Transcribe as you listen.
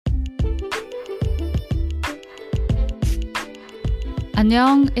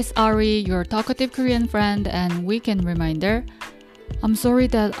Annyeong, it's Ari, your talkative Korean friend and weekend reminder. I'm sorry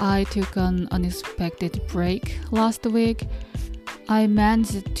that I took an unexpected break last week. I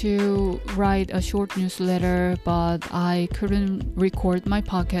managed to write a short newsletter, but I couldn't record my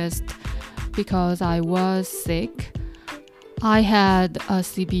podcast because I was sick. I had a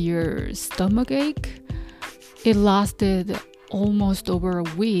severe stomachache. It lasted almost over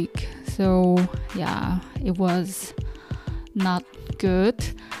a week, so yeah, it was not good.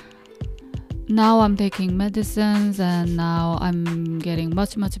 Now I'm taking medicines and now I'm getting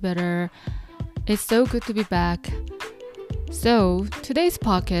much better. It's so good to be back. So today's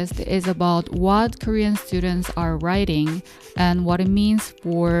podcast is about what Korean students are writing and what it means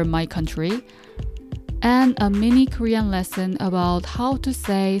for my country, and a mini Korean lesson about how to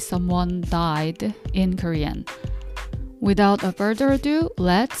say someone died in Korean. Without a further ado,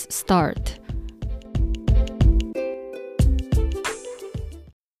 let's start.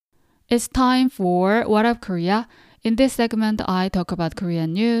 It's time for What Up Korea. In this segment, I talk about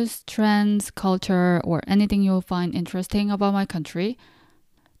Korean news, trends, culture, or anything you'll find interesting about my country.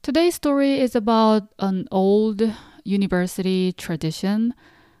 Today's story is about an old university tradition.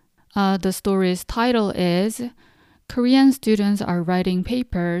 The story's title is Korean Students Are Writing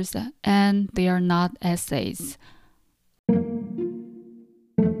Papers and They Are Not Essays.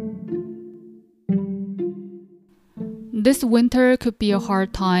 This winter could be a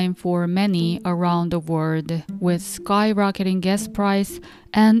hard time for many around the world with skyrocketing gas price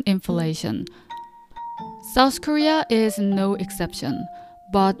and inflation. South Korea is no exception,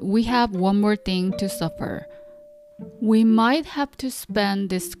 but we have one more thing to suffer. We might have to spend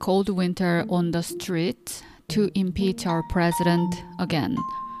this cold winter on the streets to impeach our president again.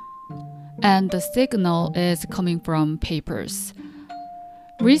 And the signal is coming from papers.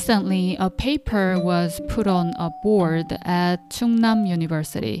 Recently, a paper was put on a board at Chungnam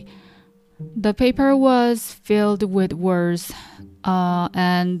University. The paper was filled with words,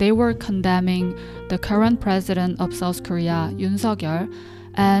 and they were condemning the current president of South Korea, Yoon Suk-yeol,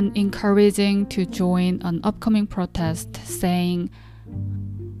 and encouraging to join an upcoming protest, saying,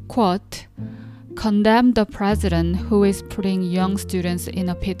 quote, "Condemn the president who is putting young students in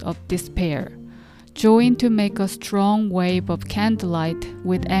a pit of despair. Join to make a strong wave of candlelight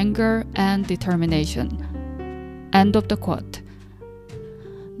with anger and determination." End of the quote.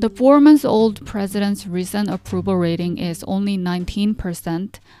 The 4-month-old president's recent approval rating is only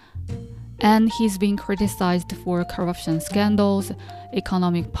 19%, and he's being criticized for corruption scandals,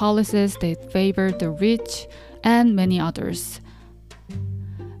 economic policies that favor the rich, and many others.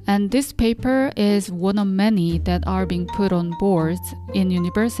 And this paper is one of many that are being put on boards in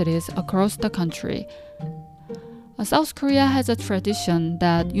universities across the country. South Korea has a tradition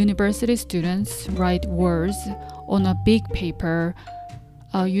that university students write words on a big paper,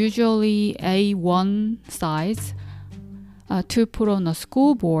 usually A1 size, to put on a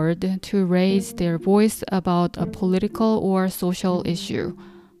school board to raise their voice about a political or social issue.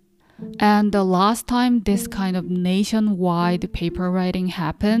 And the last time this kind of nationwide paper writing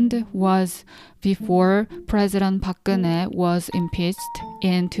happened was before President Park Geun-hye was impeached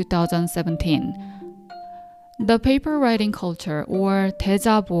in 2017. The paper writing culture, or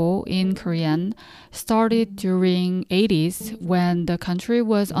대자보 in Korean, started during 80s when the country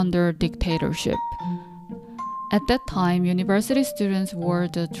was under dictatorship. At that time, university students were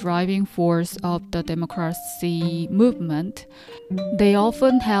the driving force of the democracy movement. They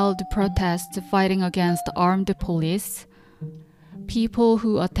often held protests fighting against armed police. People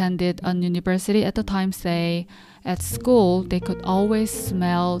who attended a university at the time say at school they could always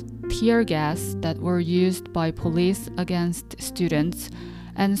smell tear gas that were used by police against students,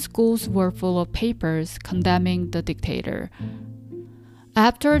 and schools were full of papers condemning the dictator.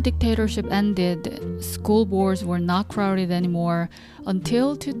 After dictatorship ended, school boards were not crowded anymore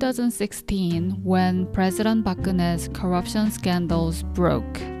until 2016 when President Park Geun-hye's corruption scandals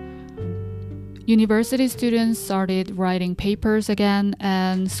broke. University students started writing papers again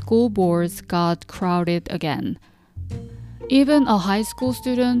and school boards got crowded again. Even a high school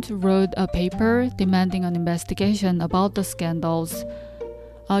student wrote a paper demanding an investigation about the scandals.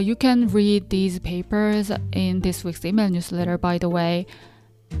 You can read these papers in this week's email newsletter, by the way.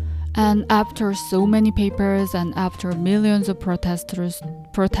 And after so many papers and after millions of protesters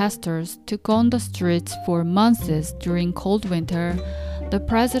took on the streets for months during cold winter, the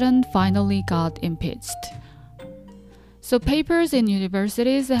president finally got impeached. So papers in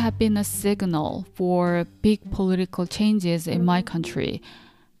universities have been a signal for big political changes in my country.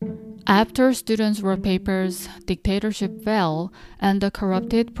 After students wrote papers, dictatorship fell, and the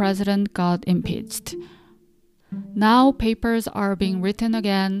corrupted president got impeached. Now papers are being written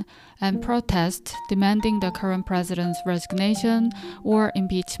again, and protests demanding the current president's resignation or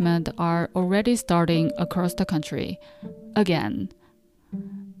impeachment are already starting across the country. Again.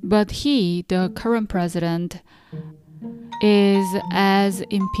 But he, the current president, is as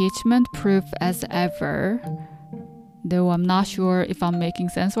impeachment proof as ever, though I'm not sure if I'm making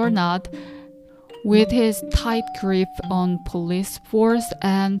sense or not, with his tight grip on police force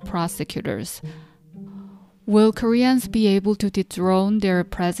and prosecutors. Will Koreans be able to dethrone their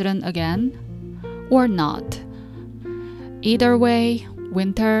president again? Or not? Either way,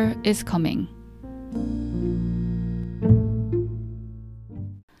 winter is coming.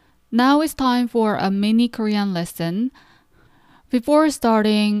 Now it's time for a mini Korean lesson. Before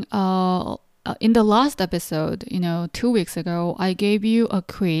starting, in the last episode, 2 weeks ago, I gave you a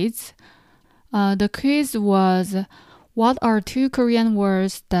quiz. The quiz was, what are 2 Korean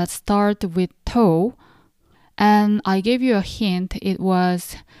words that start with to? And I gave you a hint. It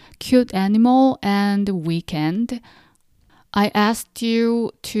was cute animal and weekend. I asked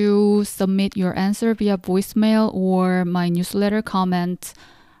you to submit your answer via voicemail or my newsletter comments.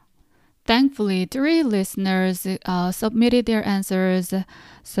 Thankfully, 3 listeners submitted their answers.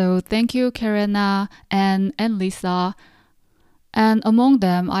 So thank you, Karina and Lisa. And among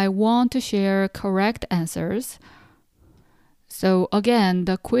them, I want to share correct answers. So again,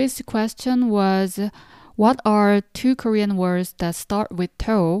 the quiz question was, what are 2 Korean words that start with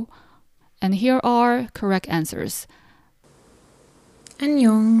to? And here are correct answers.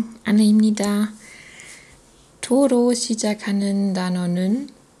 안녕, 아나입니다. 도로 시작하는 단어는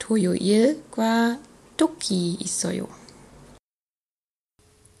토요일과 토끼 있어요.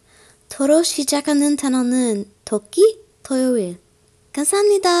 도로 시작하는 단어는 토끼, 토요일.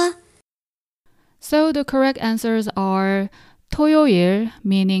 감사합니다. So the correct answers are 토요일,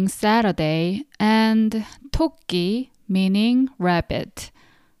 meaning Saturday, and 토끼, meaning rabbit.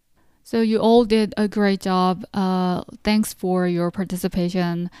 So you all did a great job. Thanks for your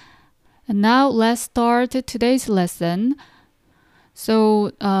participation. And now let's start today's lesson.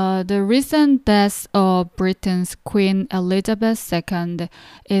 So the recent death of Britain's Queen Elizabeth II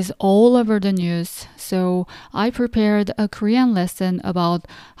is all over the news. So I prepared a Korean lesson about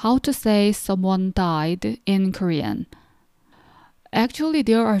how to say someone died in Korean. Actually,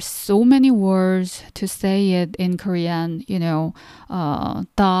 there are so many words to say it in Korean,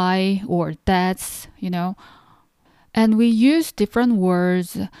 die or deaths, And we use different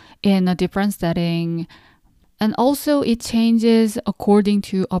words in a different setting. And also it changes according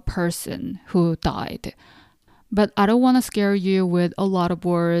to a person who died. But I don't want to scare you with a lot of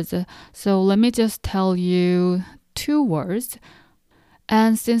words. So let me just tell you 2 words.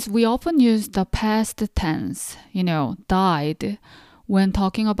 And since we often use the past tense, died, when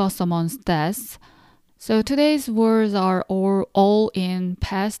talking about someone's death, so today's words are all in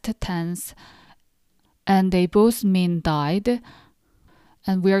past tense, and they both mean died.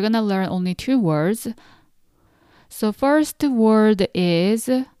 And we are going to learn only 2 words. So first word is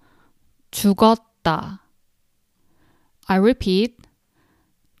죽었다. I repeat,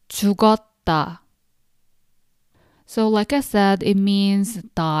 죽었다. So like I said, it means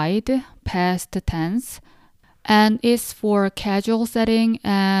died, past tense, and it's for casual setting,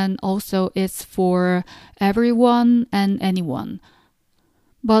 and also it's for everyone and anyone.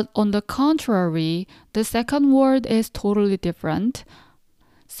 But on the contrary, the second word is totally different.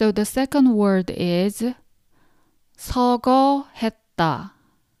 So the second word is 서거했다.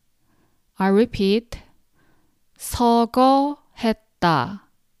 I repeat, 서거했다.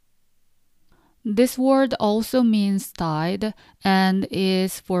 This word also means died and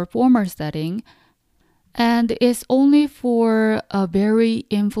is for formal setting, and is only for a very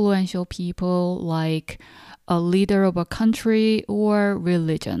influential people like a leader of a country or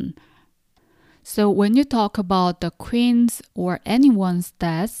religion. So when you talk about the queen's or anyone's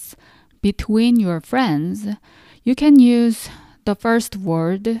death between your friends, you can use the first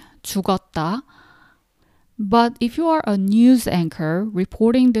word, 죽었다. But if you are a news anchor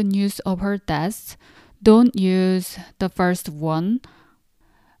reporting the news of her death, don't use the first one.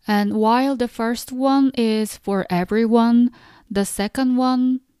 And while the first one is for everyone, the second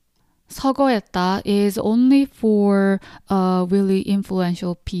one, 서거했다, is only for really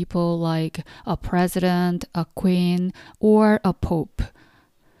influential people like a president, a queen, or a pope.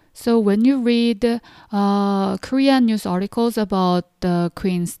 So when you read Korean news articles about the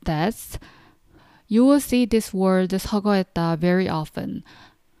queen's death, you will see this word 서거했다 very often.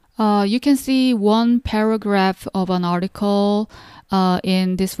 You can see one paragraph of an article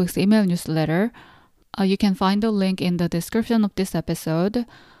in this week's email newsletter. You can find the link in the description of this episode.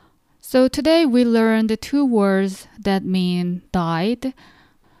 So today we learned two words that mean died.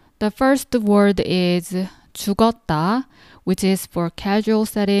 The first word is 죽었다, which is for casual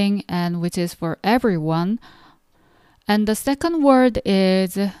setting and which is for everyone. And the second word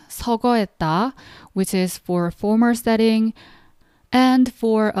is 서거했다, which is for formal setting and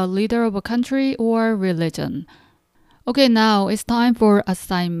for a leader of a country or religion. Okay, now it's time for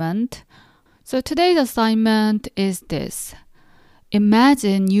assignment. So today's assignment is this.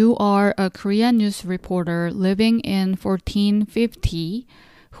 Imagine you are a Korean news reporter living in 1450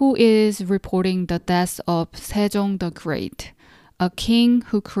 who is reporting the death of Sejong the Great, a king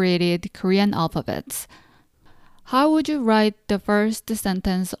who created Korean alphabets. How would you write the first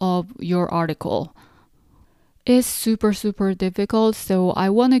sentence of your article? It's super difficult, so I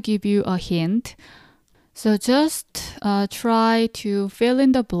want to give you a hint. So just try to fill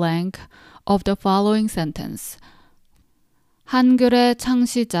in the blank of the following sentence. 한글의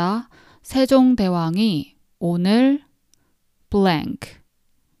창시자 세종대왕이 오늘 blank.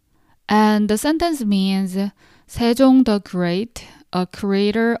 And the sentence means Sejong the Great, a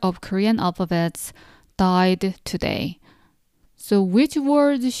creator of Korean alphabets, died today. So which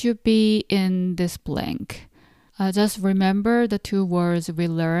words should be in this blank? Just remember the two words we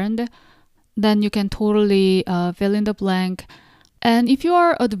learned. Then you can totally fill in the blank. And if you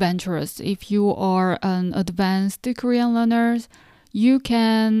are adventurous, if you are an advanced Korean learner, you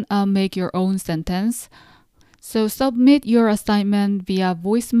can make your own sentence. So submit your assignment via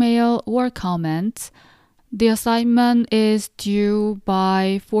voicemail or comments. The assignment is due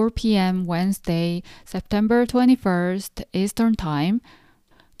by 4 p.m. Wednesday, September 21st, Eastern Time.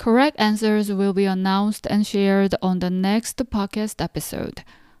 Correct answers will be announced and shared on the next podcast episode.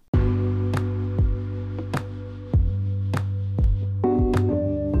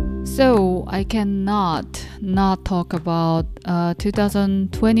 So I cannot not talk about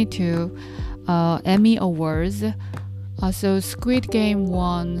 2022 Emmy Awards. So Squid Game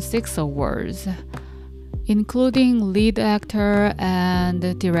won 6 awards, including lead actor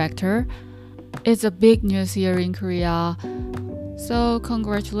and director. It's a big news here in Korea. So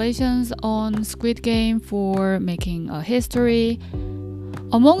congratulations on Squid Game for making a history.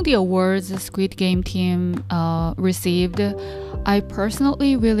 Among the awards the Squid Game team received, I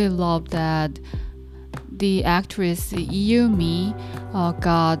personally really love that the actress Lee Mi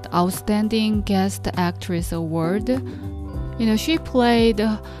got Outstanding Guest Actress Award. You know, she played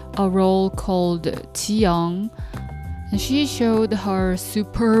a role called Ji-young, and she showed her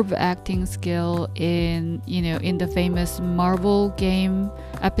superb acting skill in the famous Marvel game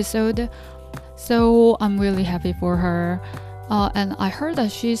episode. So I'm really happy for her. And I heard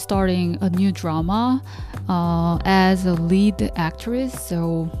that she's starting a new drama as a lead actress.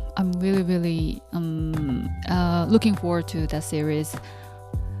 So I'm really looking forward to that series.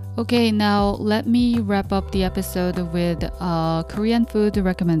 Okay, now let me wrap up the episode with a Korean food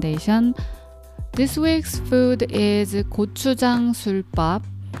recommendation. This week's food is 고추장 술밥.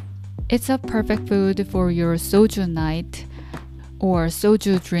 It's a perfect food for your soju night or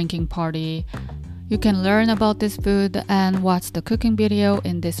soju drinking party. You can learn about this food and watch the cooking video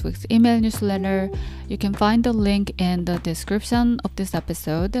in this week's email newsletter. You can find the link in the description of this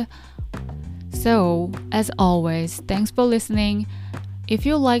episode. So, as always, thanks for listening. If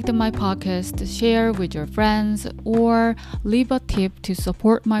you liked my podcast, share with your friends or leave a tip to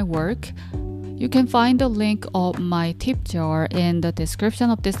support my work. You can find the link of my tip jar in the description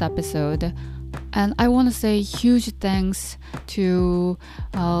of this episode. And I want to say huge thanks to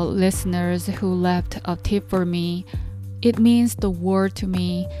listeners who left a tip for me. It means the world to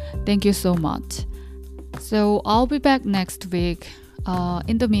me. Thank you so much. So I'll be back next week.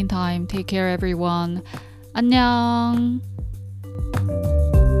 In the meantime, take care everyone. 안녕.